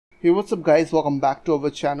Hey, what's up guys, welcome back to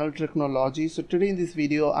our channel Technology. So today in this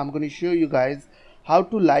video I'm going to show you guys how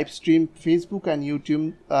to live stream Facebook and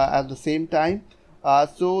YouTube at the same time.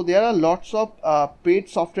 So there are lots of paid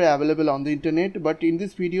software available on the internet, but in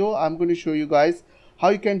this video I'm going to show you guys how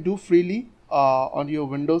you can do freely on your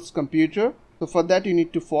Windows computer. So for that you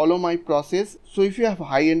need to follow my process. So if you have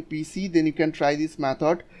high-end PC, then you can try this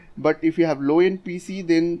method, but if you have low-end PC,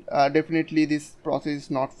 then definitely this process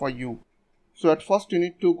is not for you. So at first you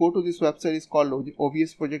need to go to this website. It's called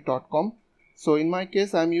obsproject.com. So in my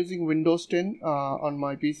case I'm using Windows 10 on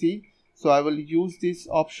my PC, so I will use this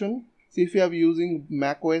option. So if you are using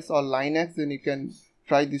Mac OS or Linux, then you can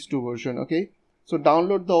try these two versions. Okay, so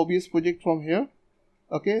download the OBS project from here.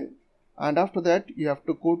 Okay, and after that you have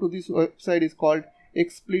to go to this website. It's called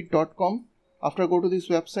xsplit.com. After go to this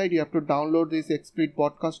website, you have to download this XSplit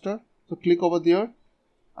podcaster. So click over there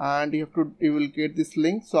and you will get this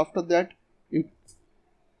link. So after that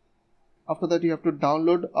you have to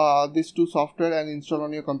download these two software and install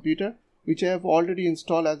on your computer, which I have already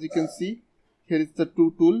installed. As you can see, here is the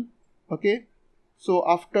two tool. Okay, so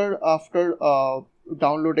after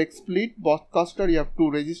download XSplit podcaster, you have to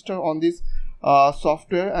register on this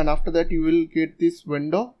software, and after that you will get this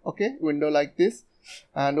window. Okay, window like this.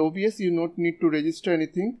 And obviously you don't need to register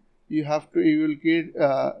anything. You will get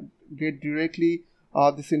directly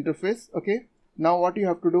this interface. Okay, now what you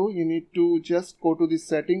have to do, you need to just go to this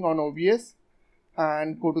setting on OBS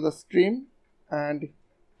and go to the stream, and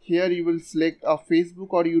here you will select a Facebook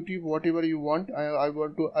or YouTube, whatever you want. I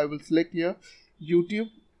will select here YouTube,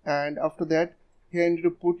 and after that here you need to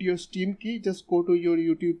put your Steam key. Just go to your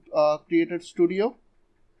YouTube Creator Studio,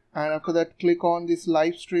 and after that click on this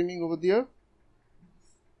live streaming over there,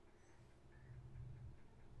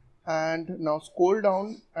 and now scroll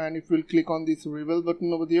down, and if you will click on this rebel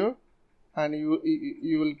button over there, and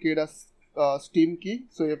you will get a Steam key.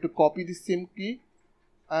 So you have to copy this Steam key,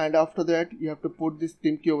 and after that you have to put this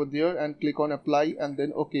Steam key over there and click on apply, and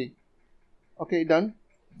then okay, done.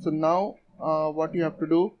 So now what you have to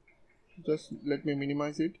do, just let me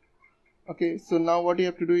minimize it. Okay, so now what you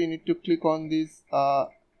have to do, you need to click on this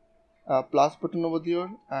plus button over there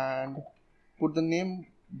and put the name,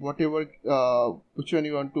 whatever which one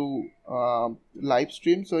you want to live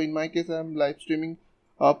stream. So in my case I am live streaming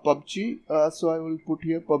Pubg, so I will put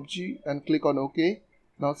here Pubg and click on OK.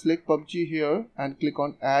 Now select Pubg here and click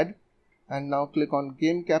on add, and now click on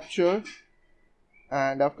game capture,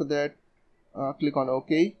 and after that click on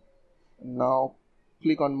OK. Now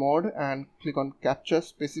click on mode and click on capture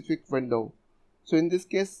specific window. So in this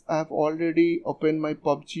case I have already opened my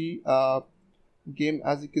Pubg game,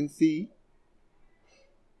 as you can see.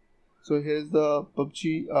 So here is the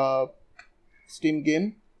Pubg Steam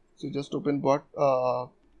game. So just open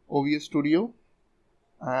OBS Studio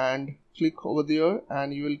and click over there,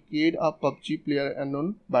 and you will get a Pubg Player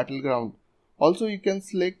Unknown Battleground. Also you can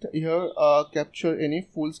select here capture any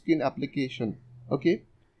full screen application. Okay,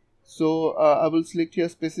 so I will select here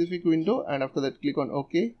specific window, and after that click on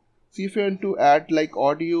OK. See, if you want to add like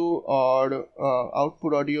audio or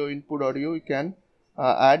output audio, input audio, you can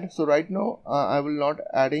add. So right now I will not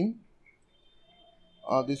adding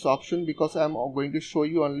this option, because I'm going to show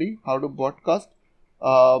you only how to broadcast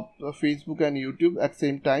Facebook and YouTube at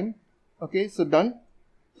same time. Okay, so done.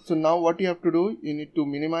 So now what you have to do, you need to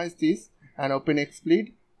minimize this and open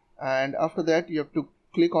XSplit, and after that you have to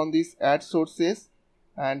click on this add sources,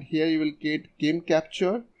 and here you will get game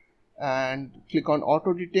capture, and click on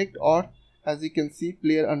auto detect, or as you can see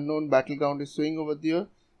player unknown battleground is showing over there.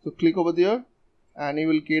 So click over there and you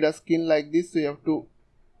will get a skin like this. So you have to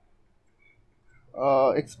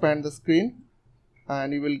expand the screen,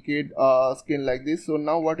 and you will get a skin like this. So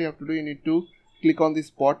now what you have to do, you need to click on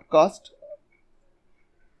this podcast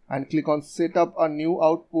and click on set up a new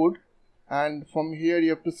output, and from here you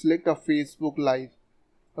have to select a Facebook Live.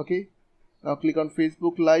 Okay, now click on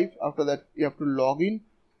Facebook Live. After that you have to log in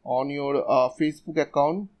on your Facebook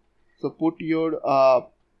account. So put your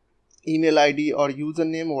email ID or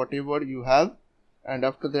username, whatever you have, and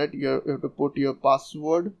after that you have to put your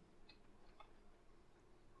password,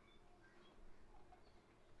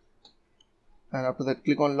 and after that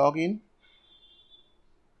click on login.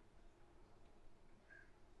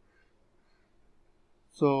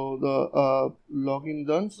 So the login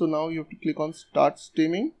done. So now you have to click on start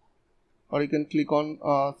streaming, or you can click on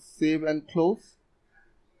save and close.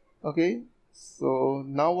 Okay, so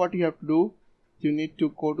now what you have to do, you need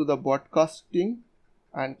to go to the broadcasting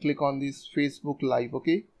and click on this Facebook Live.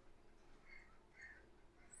 Okay,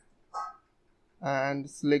 and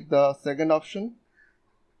select the second option,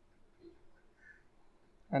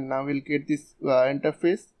 and now we'll get this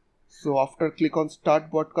interface. So after click on start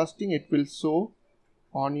broadcasting, it will show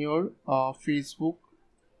on your Facebook.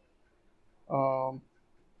 So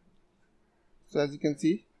as you can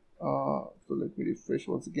see, so let me refresh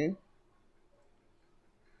once again.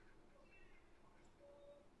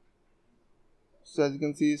 So as you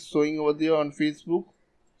can see, it's showing over there on Facebook.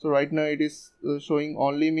 So right now it is showing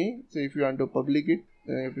only me. So if you want to public it,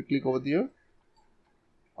 then you have to click over there.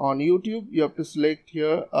 On YouTube, you have to select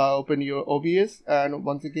here, open your OBS, and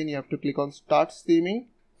once again you have to click on start streaming.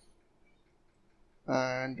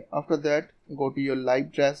 And after that, go to your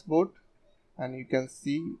live dashboard, and you can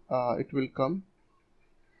see it will come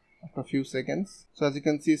after a few seconds. So as you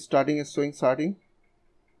can see, starting is showing starting.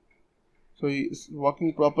 So it's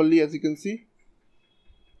working properly, as you can see.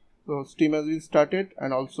 So stream has been started,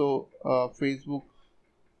 and also Facebook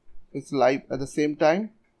is live at the same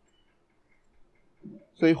time.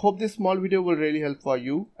 So I hope this small video will really help for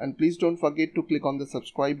you, and please don't forget to click on the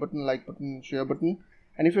subscribe button, like button, share button,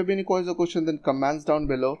 and if you have any questions or questions, then comments down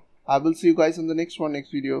below. I will see you guys in the next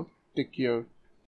video. Take care.